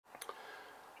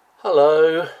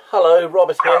Hello,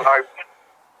 Robert here.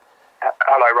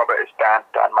 Hello, Robert. It's Dan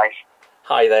Mace.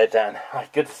 Hi there, Dan. Hi,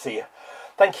 good to see you.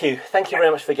 Thank you very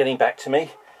much for getting back to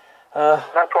me. No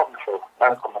problem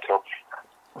at all.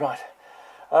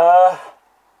 Right.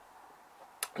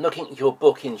 Looking at your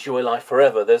book, Enjoy Life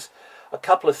Forever, there's a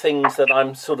couple of things that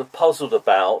I'm sort of puzzled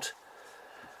about.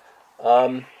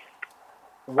 One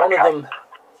of them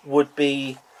would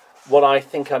be what I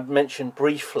think I mentioned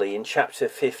briefly in chapter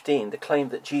 15, the claim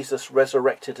that Jesus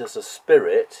resurrected as a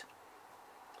spirit.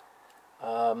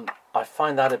 I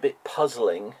find that a bit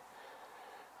puzzling.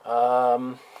 I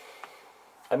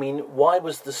mean, why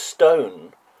was the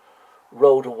stone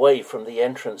rolled away from the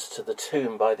entrance to the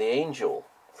tomb by the angel,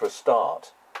 for a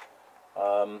start?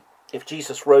 If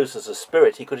Jesus rose as a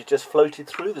spirit, he could have just floated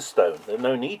through the stone. There's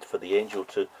no need for the angel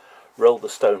to roll the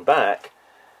stone back.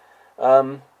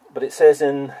 But it says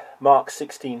in Mark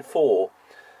 16:4,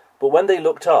 but when they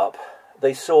looked up,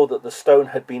 they saw that the stone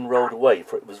had been rolled away,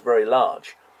 for it was very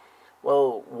large.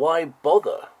 Well, why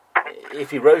bother?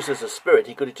 If he rose as a spirit,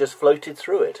 he could have just floated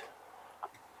through it.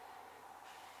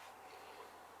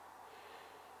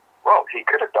 Well, he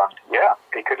could have done. Yeah,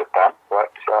 he could have done.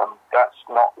 But that's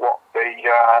not what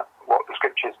the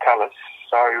scriptures tell us.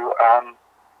 So,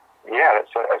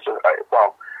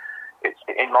 it's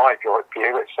in my view,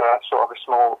 it's sort of a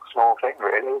small thing,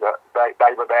 really. That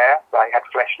they were there. They had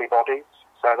fleshly bodies,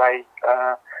 so they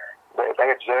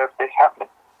observed this happening.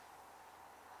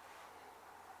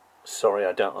 Sorry,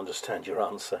 I don't understand your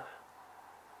answer.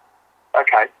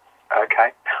 Okay.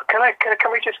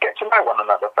 Can we just get to know one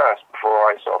another first before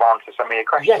I sort of answer some of your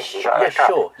questions? Yes,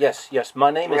 sure. Yes.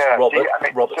 My name is Robert.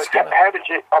 Robert Skinner. How did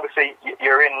you? Obviously,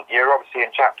 you're obviously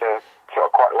in chapter sort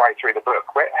of quite a way through the book.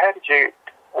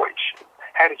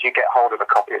 How did you get hold of a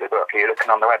copy of the book? Are you looking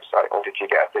on the website, or did you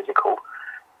get a physical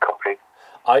copy?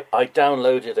 I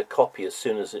downloaded a copy as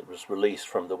soon as it was released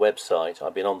from the website.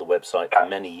 I've been on the website for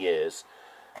many years.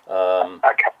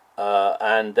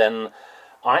 And then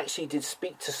I actually did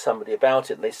speak to somebody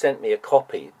about it, and they sent me a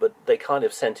copy, but they kind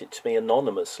of sent it to me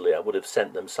anonymously. I would have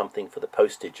sent them something for the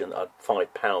postage, and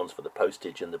 £5 for the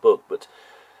postage in the book, but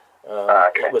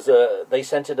it was they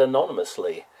sent it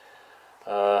anonymously,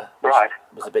 which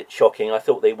was a bit shocking. I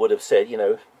thought they would have said,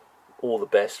 all the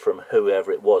best from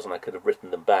whoever it was, and I could have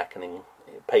written them back and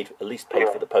paid for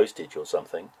the postage or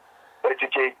something. But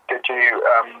did you?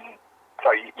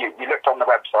 So you looked on the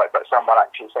website, but someone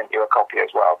actually sent you a copy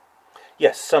as well.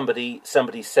 Yes, somebody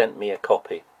sent me a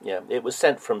copy. Yeah, it was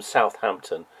sent from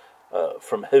Southampton.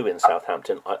 From who in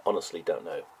Southampton, I honestly don't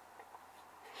know.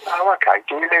 Oh, okay.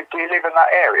 Do you live in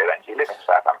that area then? Do you live in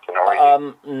Southampton or?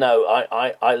 No,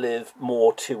 I live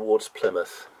more towards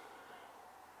Plymouth.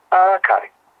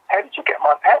 Okay. How did you get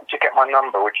my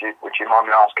number? Would you mind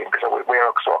me asking? Because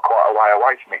we're sort of quite a way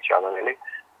away from each other, really.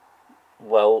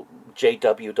 Well,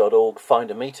 jw.org, find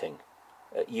a meeting.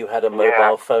 You had a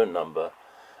mobile phone number.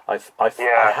 I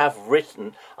have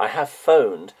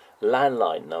phoned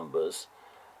landline numbers,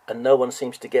 and no one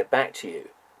seems to get back to you.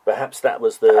 Perhaps that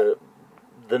was the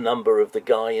number of the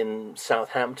guy in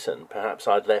Southampton. Perhaps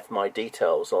I'd left my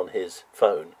details on his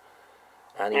phone,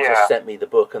 and he just sent me the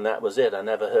book, and that was it. I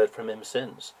never heard from him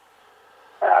since.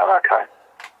 Okay.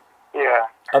 Yeah.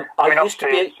 I used to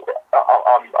be.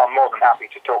 I'm more than happy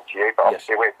to talk to you, but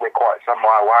obviously we're quite some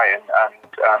way away, and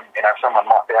someone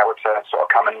might be able to sort of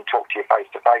come and talk to you face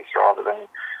to face rather than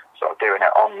sort of doing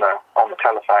it on the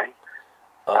telephone.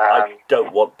 I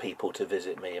don't want people to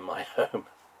visit me in my home.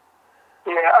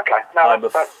 Yeah, okay. No,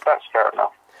 that's fair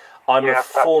enough. I'm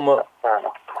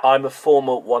a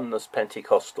former Oneness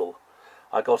Pentecostal.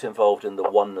 I got involved in the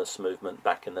Oneness movement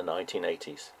back in the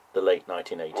 1980s, the late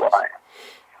 1980s. Right.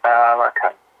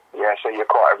 Okay. Yeah, so you're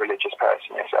quite a religious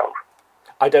person yourself.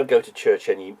 I don't go to church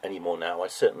anymore now. I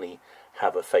certainly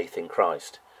have a faith in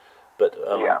Christ. But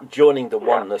joining the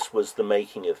Oneness was the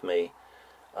making of me,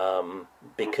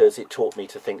 because it taught me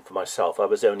to think for myself. I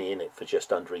was only in it for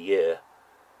just under a year,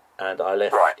 and I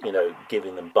left,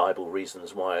 giving them Bible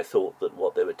reasons why I thought that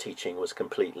what they were teaching was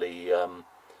completely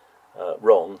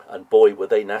wrong. And boy, were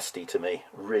they nasty to me.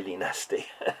 Really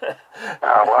nasty.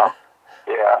 Oh, well.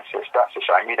 Yeah, that's a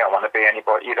shame. You don't want to be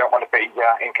anybody. You don't want to be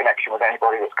in connection with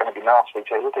anybody that's going to be nasty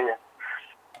to you, do you?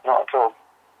 Not at all.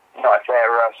 Not if they're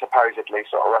supposedly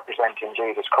sort of representing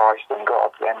Jesus Christ and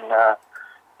God. Then,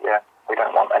 we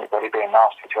don't want anybody being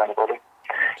nasty to anybody.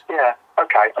 Yeah.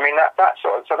 Okay. I mean that's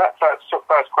sort of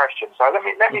first question. So let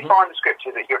me find the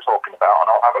scripture that you're talking about,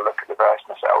 and I'll have a look at the verse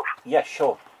myself. Yeah,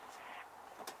 sure.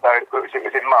 So it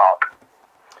was in Mark.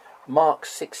 Mark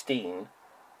 16,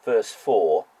 verse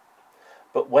 4.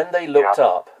 But when they looked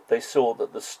up, they saw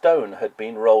that the stone had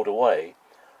been rolled away,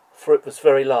 for it was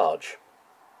very large.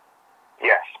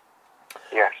 Yes.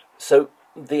 Yes. So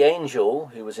the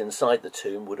angel who was inside the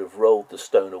tomb would have rolled the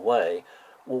stone away.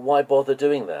 Well, why bother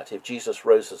doing that? If Jesus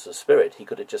rose as a spirit, he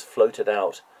could have just floated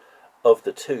out of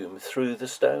the tomb through the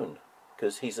stone,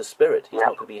 because he's a spirit. He's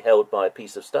not going to be held by a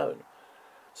piece of stone.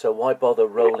 So why bother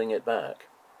rolling it back?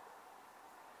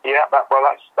 Yeah, that's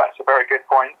a very good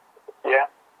point. Yeah.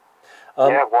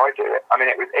 Why do it? I mean,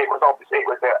 it was obviously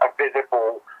a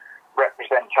visible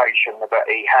representation that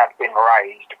he had been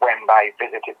raised when they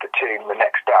visited the tomb the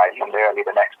next day, and early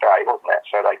the next day, wasn't it?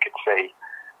 So they could see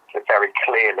very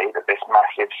clearly that this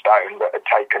massive stone that had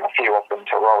taken a few of them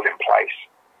to roll in place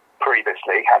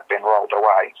previously had been rolled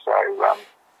away. So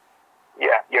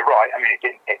yeah, you're right. I mean,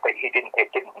 it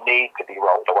didn't need to be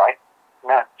rolled away.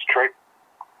 No, it's true.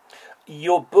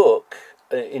 Your book,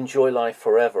 Enjoy Life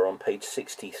Forever, on page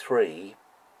 63,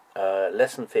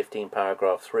 lesson 15,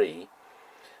 paragraph 3,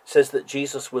 says that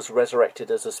Jesus was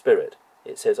resurrected as a spirit.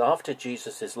 It says, after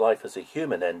Jesus' life as a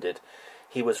human ended,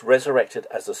 he was resurrected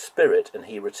as a spirit and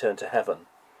he returned to heaven.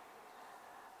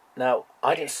 Now,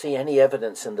 I didn't see any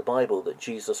evidence in the Bible that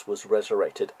Jesus was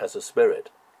resurrected as a spirit.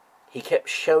 He kept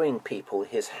showing people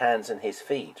his hands and his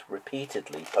feet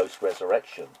repeatedly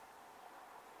post-resurrection.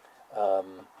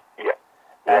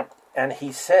 And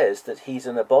he says that he's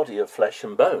in a body of flesh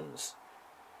and bones.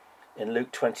 In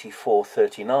Luke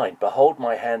 24:39, behold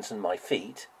my hands and my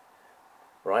feet,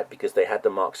 right, because they had the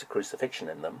marks of crucifixion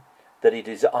in them, that it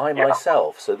is I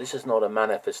myself. So this is not a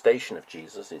manifestation of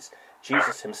Jesus, it's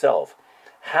Jesus himself.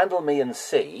 Handle me and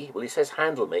see. Well, he says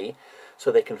handle me so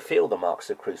they can feel the marks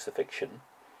of crucifixion.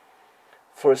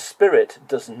 For a spirit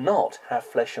does not have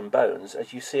flesh and bones,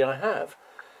 as you see I have.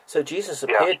 So Jesus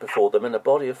appeared before them in a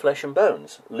body of flesh and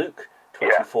bones. Luke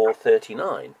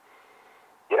 24:39.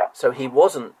 Yeah. So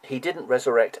he didn't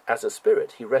resurrect as a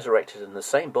spirit. He resurrected in the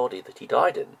same body that he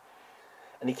died in.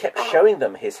 And he kept showing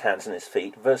them his hands and his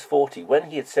feet. Verse 40, when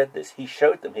he had said this, he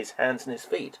showed them his hands and his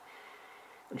feet.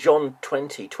 John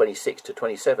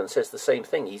 20:26-27 says the same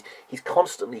thing. He's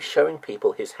constantly showing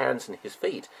people his hands and his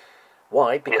feet.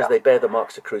 Why? Because they bear the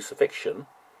marks of crucifixion.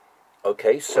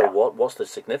 Okay, so what's the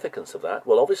significance of that?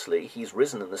 Well, obviously, he's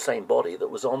risen in the same body that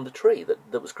was on the tree,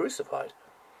 that was crucified.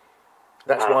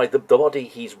 That's why the body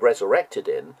he's resurrected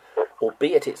in,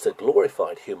 albeit it's a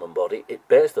glorified human body, it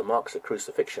bears the marks of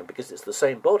crucifixion because it's the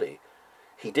same body.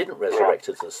 He didn't resurrect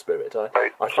as a spirit. I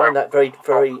find that very,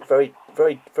 very, very,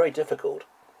 very, very difficult.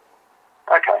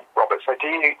 Okay, Robert. So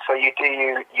you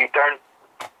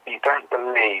don't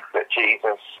believe that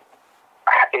Jesus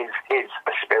is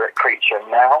a spirit creature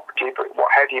now?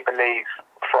 How do you believe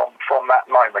from that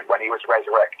moment when he was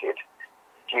resurrected?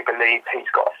 Do you believe he's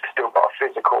still got a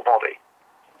physical body?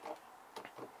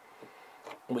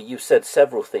 Well, you said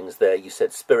several things there. You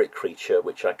said spirit creature,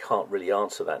 which I can't really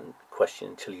answer that question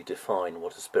until you define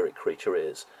what a spirit creature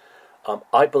is.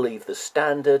 I believe the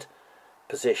standard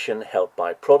position held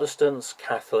by Protestants,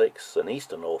 Catholics and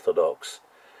Eastern Orthodox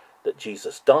that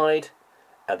Jesus died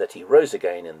and that he rose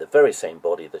again in the very same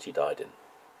body that he died in.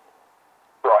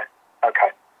 Right.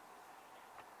 Okay.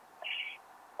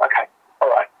 All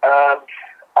right.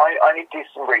 I need to do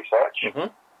some research. Mm-hmm.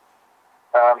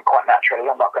 Quite naturally,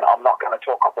 I'm not going to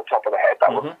talk off the top of the head.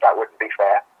 That wouldn't be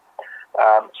fair.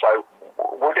 So,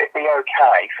 would it be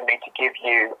okay for me to give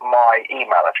you my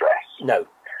email address? No.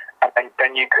 And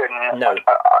then you can. No.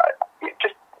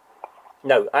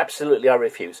 No, absolutely, I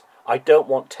refuse. I don't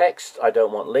want text. I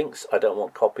don't want links. I don't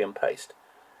want copy and paste.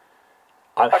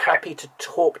 I'm happy to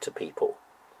talk to people,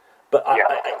 but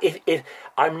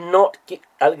I'm not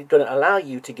going to allow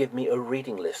you to give me a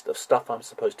reading list of stuff I'm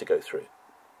supposed to go through.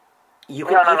 I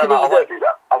won't do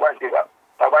that. I won't do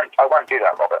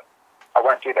that, Robert. I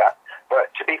won't do that.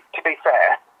 But to be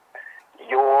fair,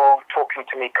 you're talking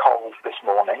to me cold this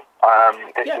morning.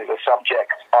 This is a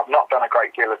subject I've not done a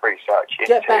great deal of research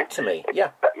into. Get back to me.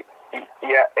 Yeah.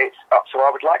 Yeah, it's up. So I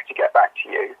would like to get back to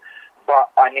you, but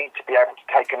I need to be able to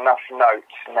take enough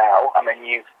notes now. I mean,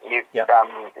 you've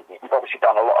obviously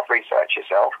done a lot of research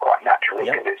yourself, quite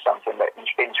naturally, because it's something that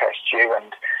interests you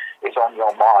and is on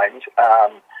your mind.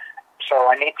 So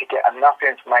I need to get enough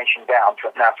information down.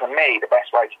 Now, for me, the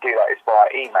best way to do that is via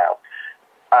email.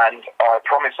 And I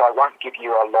promise I won't give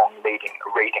you a long reading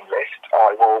list.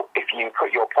 I will, if you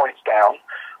put your points down,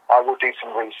 I will do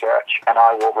some research and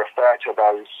I will refer to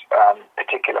those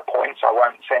particular points. I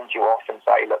won't send you off and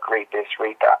say, look, read this,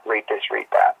 read that, read this, read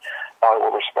that. I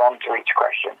will respond to each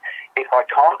question. If I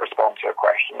can't respond to a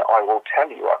question, I will tell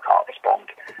you I can't respond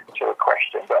to a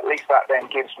question. But at least that then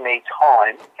gives me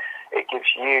time. It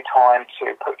gives you time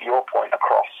to put your point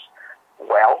across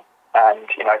well, and,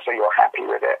 so you're happy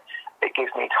with it. It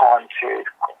gives me time to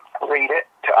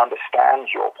understand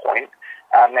your point,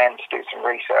 and then to do some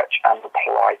research and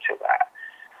reply to that,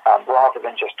 rather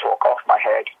than just talk off my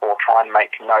head or try and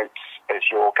make notes as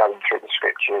you're going through the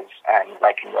scriptures and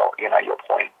making your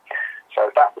point.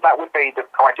 So that would be the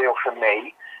ideal for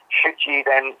me. Should you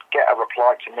then get a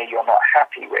reply to me you're not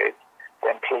happy with,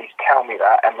 then please tell me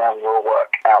that, and then we'll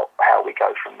work out how we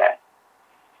go from there.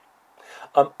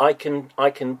 I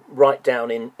can write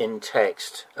down in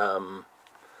text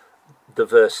the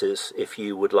verses if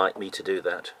you would like me to do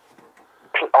that.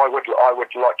 I would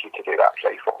like you to do that,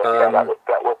 please.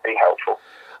 That would be helpful.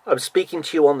 I'm speaking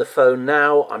to you on the phone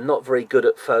now. I'm not very good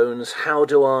at phones. How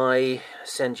do I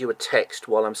send you a text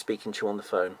while I'm speaking to you on the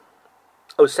phone?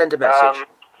 Oh, send a message.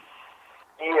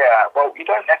 Yeah, well, you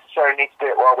don't necessarily need to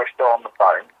do it while we're still on the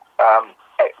phone.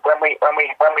 When we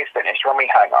finish, when we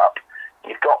hang up,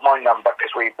 you've got my number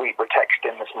because we were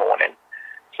texting this morning.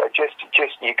 So just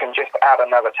you can just add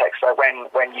another text. So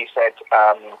when you said,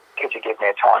 could you give me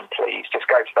a time, please? Just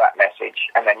go to that message,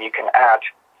 and then you can add.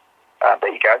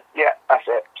 There you go. Yeah, that's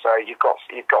it. So you've got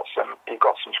some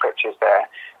scriptures there.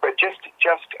 But just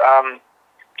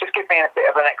give me a bit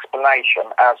of an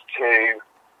explanation as to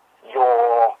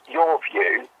your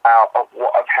view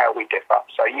of how we differ.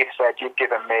 So you said you've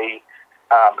given me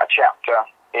a chapter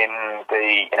in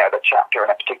the chapter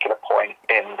and a particular point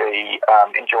in the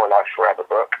Enjoy Life Forever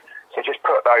book. So just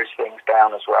put those things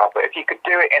down as well. But if you could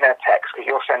do it in a text, because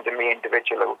you're sending me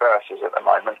individual verses at the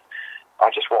moment, I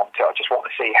just want to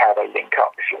see how they link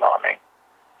up, if you know what I mean.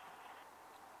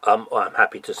 I'm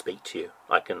happy to speak to you.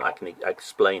 I can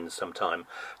explain sometime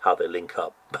how they link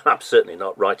up, but I'm certainly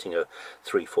not writing a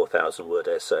 3,000-4,000 word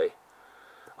essay.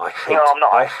 I hate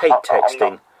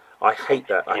texting. I hate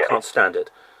that. I can't stand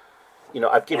it.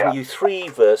 I've given you 3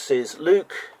 verses: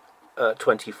 Luke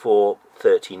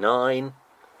 24:39,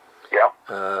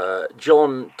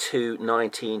 John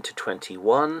 2:19 to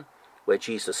 21, where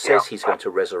Jesus says he's going to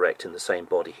resurrect in the same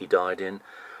body he died in.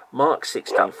 Mark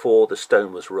 16:4, the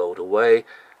stone was rolled away.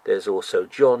 There's also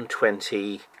John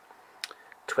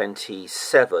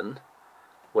 20:27,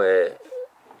 where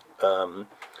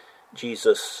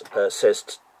Jesus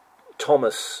says,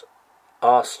 Thomas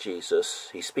asks Jesus,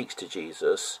 he speaks to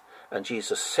Jesus, and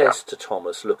Jesus says to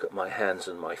Thomas, look at my hands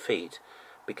and my feet,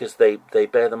 because they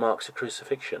bear the marks of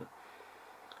crucifixion.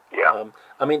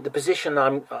 The position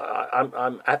I'm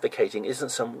advocating isn't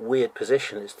some weird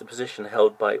position. It's the position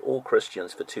held by all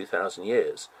Christians for 2,000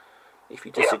 years. If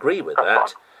you disagree with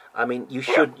that, you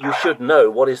should know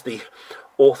what is the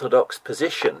orthodox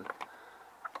position.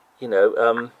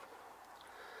 If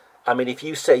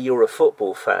you say you're a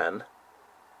football fan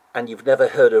and you've never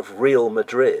heard of Real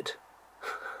Madrid,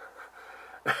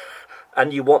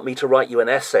 and you want me to write you an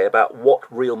essay about what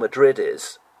Real Madrid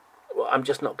is, well, I'm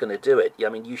just not going to do it.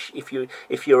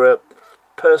 If you're a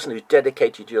person who's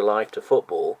dedicated your life to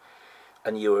football,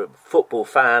 and you're a football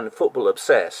fan, football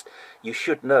obsessed, you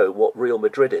should know what Real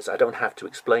Madrid is. I don't have to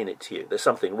explain it to you. There's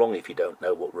something wrong if you don't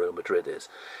know what Real Madrid is.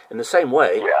 In the same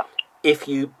way, if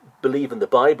you believe in the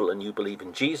Bible and you believe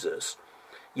in Jesus,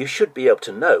 you should be able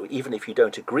to know, even if you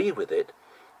don't agree with it,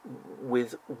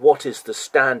 with what is the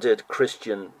standard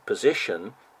Christian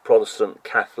position, Protestant,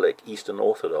 Catholic, Eastern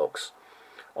Orthodox,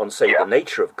 on, say, the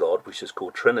nature of God, which is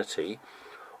called Trinity,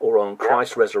 or on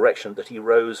Christ's resurrection, that he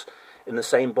rose in the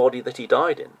same body that he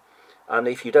died in. And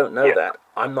if you don't know that,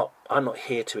 I'm not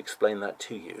here to explain that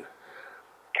to you.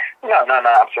 No,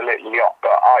 absolutely not.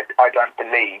 But I don't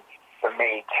believe, for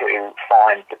me to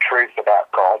find the truth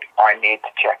about God, I need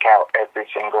to check out every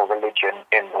single religion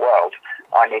in the world.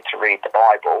 I need to read the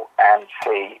Bible and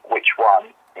see which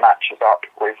one matches up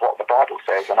with what the Bible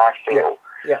says. And I feel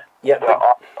that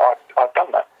I've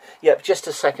done that. Yeah, just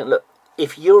a second. Look,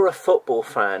 if you're a football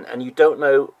fan and you don't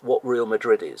know what Real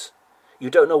Madrid is, you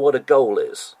don't know what a goal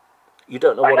is, you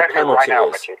don't know what a penalty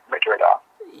is. Madrid are.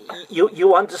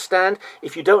 You understand?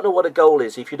 If you don't know what a goal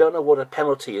is, if you don't know what a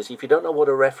penalty is, if you don't know what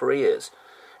a referee is,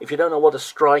 if you don't know what a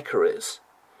striker is,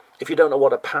 if you don't know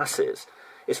what a pass is,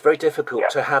 it's very difficult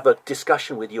to have a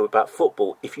discussion with you about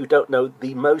football if you don't know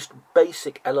the most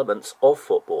basic elements of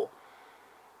football.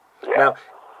 Now,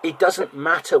 it doesn't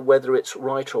matter whether it's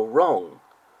right or wrong.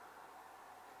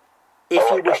 If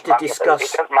you wish to discuss,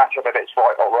 it doesn't matter that it's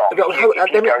right or wrong.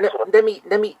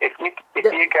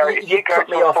 You cut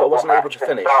me off. I wasn't able to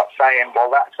finish. Start saying, "Well,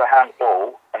 that's a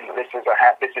handball, and this is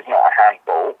not a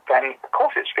handball." Then, of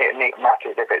course, it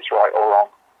matters if it's right or wrong.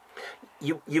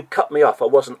 You cut me off. I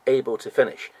wasn't able to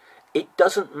finish. It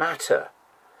doesn't matter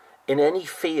in any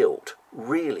field,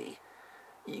 really.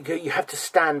 You have to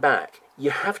stand back.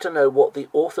 You have to know what the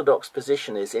orthodox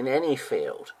position is in any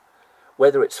field,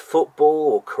 whether it's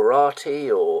football or karate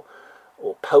or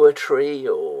poetry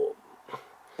or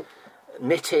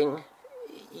knitting.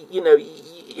 You know,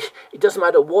 it doesn't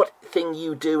matter what thing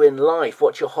you do in life,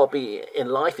 what your hobby in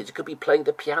life is. It could be playing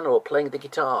the piano or playing the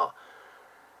guitar.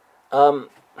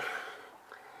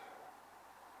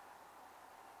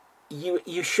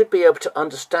 You should be able to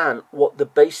understand what the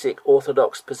basic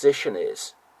orthodox position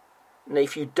is. And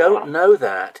if you don't know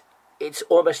that, it's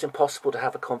almost impossible to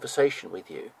have a conversation with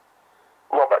you.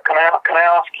 Robert, can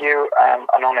I ask you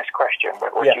an honest question?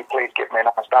 But would you please give me an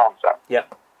honest answer? Yeah.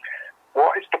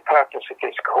 What is the purpose of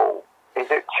this call? Is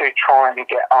it to try and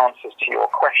get answers to your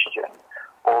question,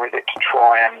 or is it to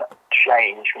try and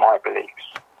change my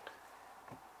beliefs?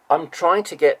 I'm trying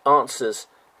to get answers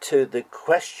to the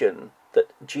question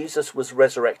that Jesus was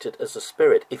resurrected as a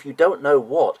spirit. If you don't know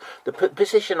what, the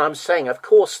position I'm saying, of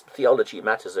course theology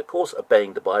matters, of course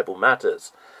obeying the Bible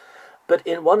matters, but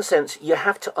in one sense you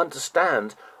have to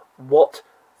understand what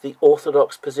the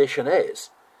orthodox position is.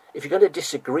 If you're going to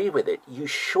disagree with it, you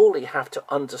surely have to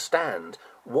understand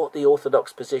what the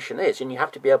orthodox position is, and you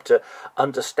have to be able to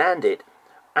understand it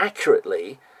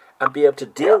accurately and be able to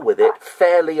deal with it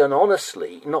fairly and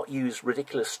honestly, not use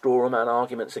ridiculous straw man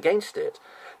arguments against it.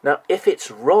 Now, if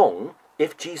it's wrong,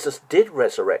 if Jesus did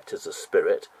resurrect as a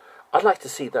spirit, I'd like to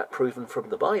see that proven from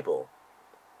the Bible.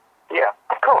 Yeah,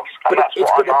 of course. But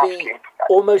it's going to be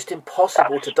almost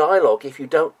impossible to dialogue if you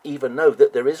don't even know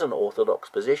that there is an orthodox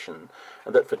position,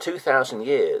 and that for 2,000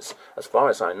 years, as far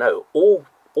as I know, all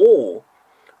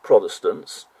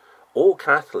Protestants, all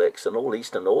Catholics and all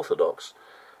Eastern Orthodox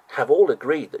have all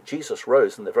agreed that Jesus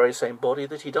rose in the very same body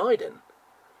that he died in.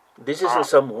 This isn't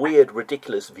some weird,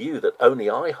 ridiculous view that only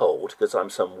I hold because I'm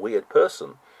some weird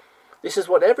person. This is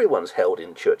what everyone's held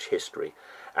in church history.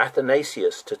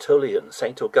 Athanasius, Tertullian,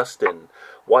 St. Augustine,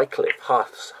 Wycliffe,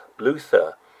 Huss,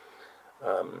 Luther,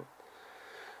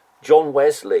 John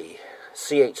Wesley,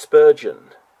 C.H. Spurgeon,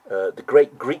 the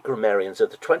great Greek grammarians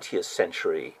of the 20th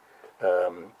century,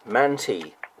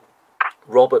 Manti,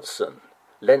 Robertson,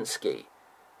 Lenski.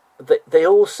 They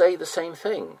all say the same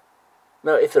thing.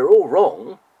 Now, if they're all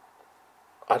wrong,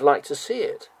 I'd like to see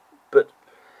it. But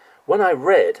when I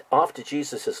read, after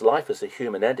Jesus' life as a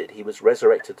human ended, he was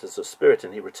resurrected as a spirit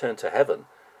and he returned to heaven,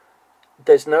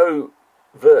 there's no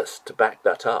verse to back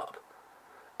that up.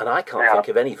 And I can't think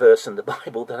of any verse in the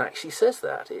Bible that actually says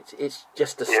that. It's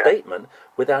just a statement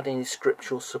without any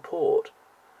scriptural support.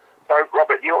 So,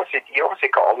 Robert, you obviously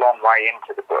got a long way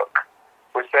into the book.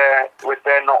 Was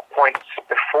there not points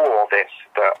before this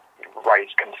that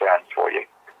raised concerns for you?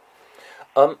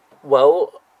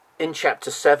 Well, in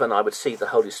chapter 7, I would see the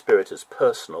Holy Spirit as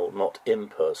personal, not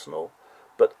impersonal.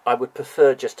 But I would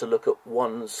prefer just to look at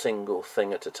one single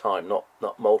thing at a time, not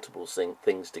multiple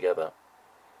things together.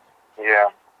 Yeah.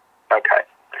 Okay.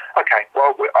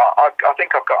 Well, I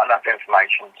think I've got enough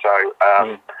information. So,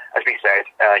 as we said,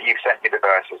 you've sent me the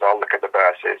verses. I'll look at the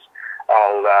verses.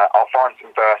 I'll find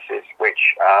some verses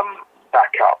which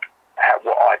back up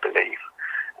what I believe,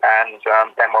 and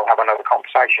then we'll have another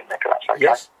conversation, Nick, if that's okay.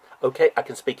 Yes. Okay, I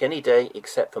can speak any day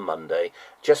except for Monday.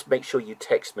 Just make sure you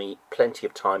text me plenty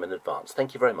of time in advance.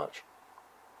 Thank you very much.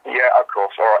 Yeah, of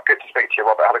course. All right, good to speak to you,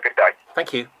 Robert. Have a good day.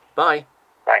 Thank you. Bye.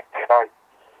 Thanks. Bye.